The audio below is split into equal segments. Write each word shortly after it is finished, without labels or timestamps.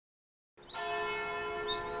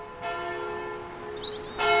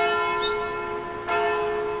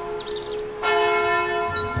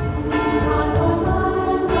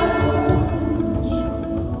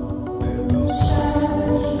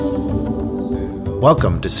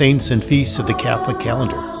Welcome to Saints and Feasts of the Catholic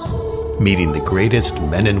Calendar, meeting the greatest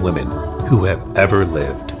men and women who have ever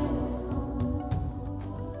lived.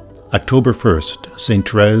 October 1st, St.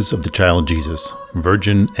 Thérèse of the Child Jesus,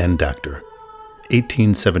 Virgin and Doctor,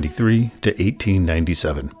 1873 to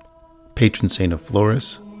 1897, patron saint of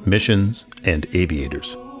florists, missions, and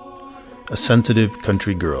aviators. A sensitive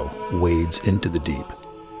country girl wades into the deep.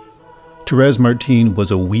 Thérèse Martin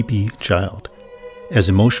was a weepy child, as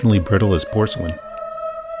emotionally brittle as porcelain.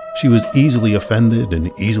 She was easily offended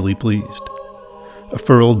and easily pleased. A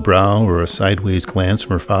furled brow or a sideways glance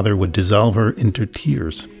from her father would dissolve her into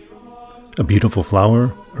tears. A beautiful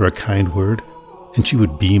flower or a kind word, and she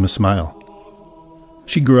would beam a smile.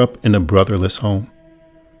 She grew up in a brotherless home.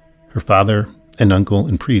 Her father and uncle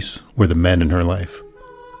and priests were the men in her life.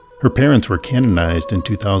 Her parents were canonized in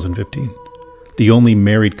 2015, the only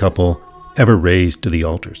married couple ever raised to the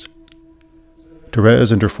altars.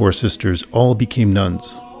 Thérèse and her 4 sisters all became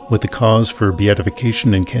nuns, with the cause for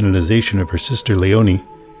beatification and canonization of her sister Léonie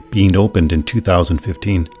being opened in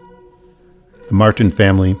 2015. The Martin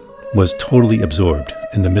family was totally absorbed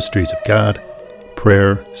in the mysteries of God,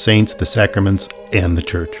 prayer, saints, the sacraments, and the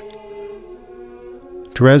church.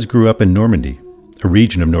 Thérèse grew up in Normandy, a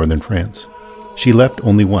region of northern France. She left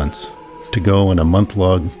only once, to go on a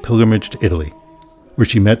month-long pilgrimage to Italy, where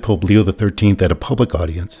she met Pope Leo XIII at a public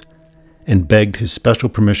audience and begged his special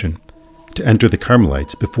permission to enter the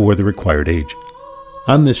Carmelites before the required age.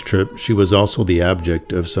 On this trip, she was also the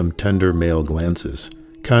object of some tender male glances,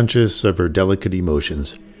 conscious of her delicate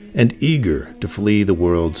emotions and eager to flee the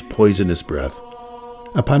world's poisonous breath.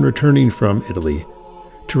 Upon returning from Italy,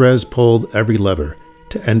 Thérèse pulled every lever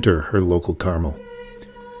to enter her local Carmel.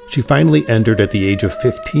 She finally entered at the age of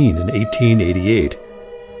 15 in 1888.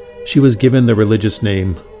 She was given the religious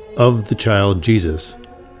name of the Child Jesus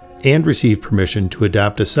and received permission to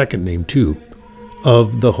adopt a second name too,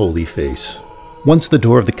 of the Holy Face. Once the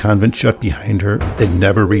door of the convent shut behind her, it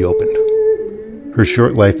never reopened. Her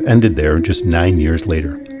short life ended there just 9 years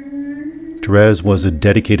later. Thérèse was a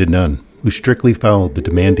dedicated nun who strictly followed the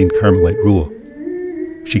demanding Carmelite rule.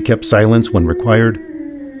 She kept silence when required,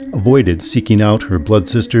 avoided seeking out her blood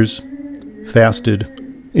sisters,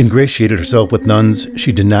 fasted, ingratiated herself with nuns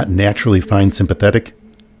she did not naturally find sympathetic,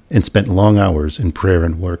 and spent long hours in prayer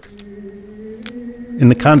and work. In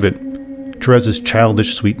the convent, Thérèse's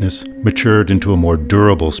childish sweetness matured into a more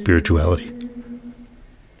durable spirituality.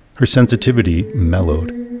 Her sensitivity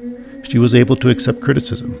mellowed. She was able to accept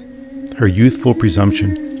criticism. Her youthful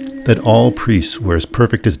presumption that all priests were as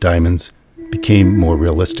perfect as diamonds became more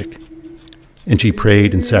realistic, and she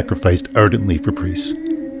prayed and sacrificed ardently for priests.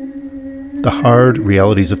 The hard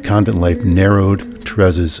realities of convent life narrowed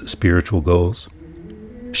Thérèse's spiritual goals.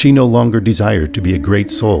 She no longer desired to be a great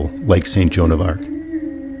soul like St. Joan of Arc.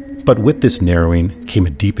 But with this narrowing came a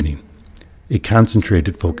deepening, a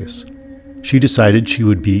concentrated focus. She decided she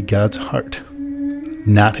would be God's heart,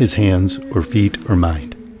 not his hands or feet or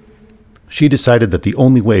mind. She decided that the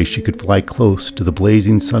only way she could fly close to the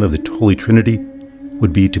blazing sun of the Holy Trinity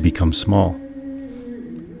would be to become small.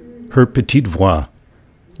 Her petite voix,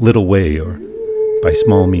 little way or by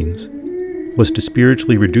small means, was to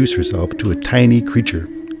spiritually reduce herself to a tiny creature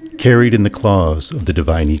carried in the claws of the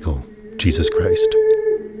divine eagle, Jesus Christ.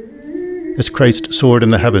 As Christ soared in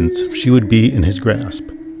the heavens, she would be in his grasp,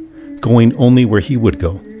 going only where he would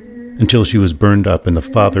go, until she was burned up in the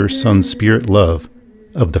Father, Son, Spirit love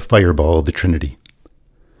of the fireball of the Trinity.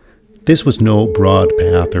 This was no broad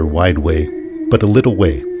path or wide way, but a little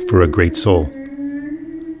way for a great soul.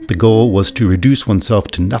 The goal was to reduce oneself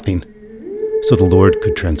to nothing, so the Lord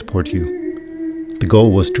could transport you. The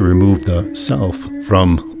goal was to remove the self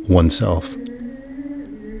from oneself.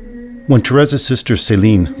 When Thérèse's sister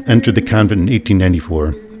Céline entered the convent in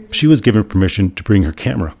 1894, she was given permission to bring her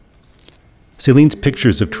camera. Céline's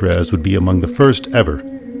pictures of Thérèse would be among the first ever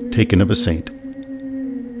taken of a saint.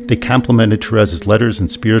 They complemented Thérèse's letters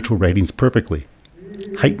and spiritual writings perfectly,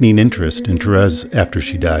 heightening interest in Thérèse after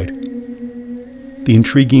she died. The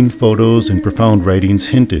intriguing photos and profound writings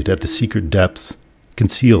hinted at the secret depths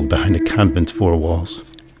concealed behind a convent's 4 walls.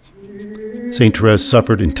 St. Thérèse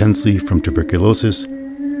suffered intensely from tuberculosis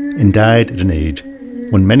and died at an age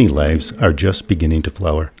when many lives are just beginning to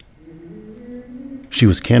flower. She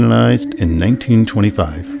was canonized in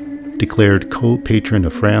 1925, declared co-patron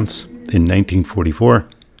of France in 1944,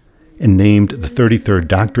 and named the 33rd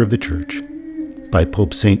Doctor of the Church by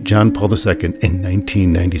Pope St. John Paul II in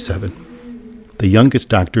 1997, the youngest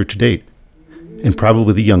doctor to date, and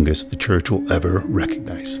probably the youngest the Church will ever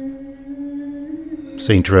recognize.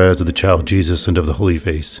 St. Thérèse of the Child Jesus and of the Holy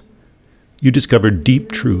Face, you discovered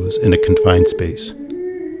deep truths in a confined space.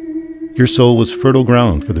 Your soul was fertile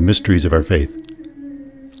ground for the mysteries of our faith.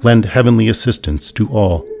 Lend heavenly assistance to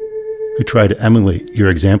all who try to emulate your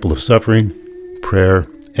example of suffering, prayer,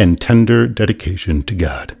 and tender dedication to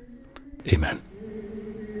God. Amen.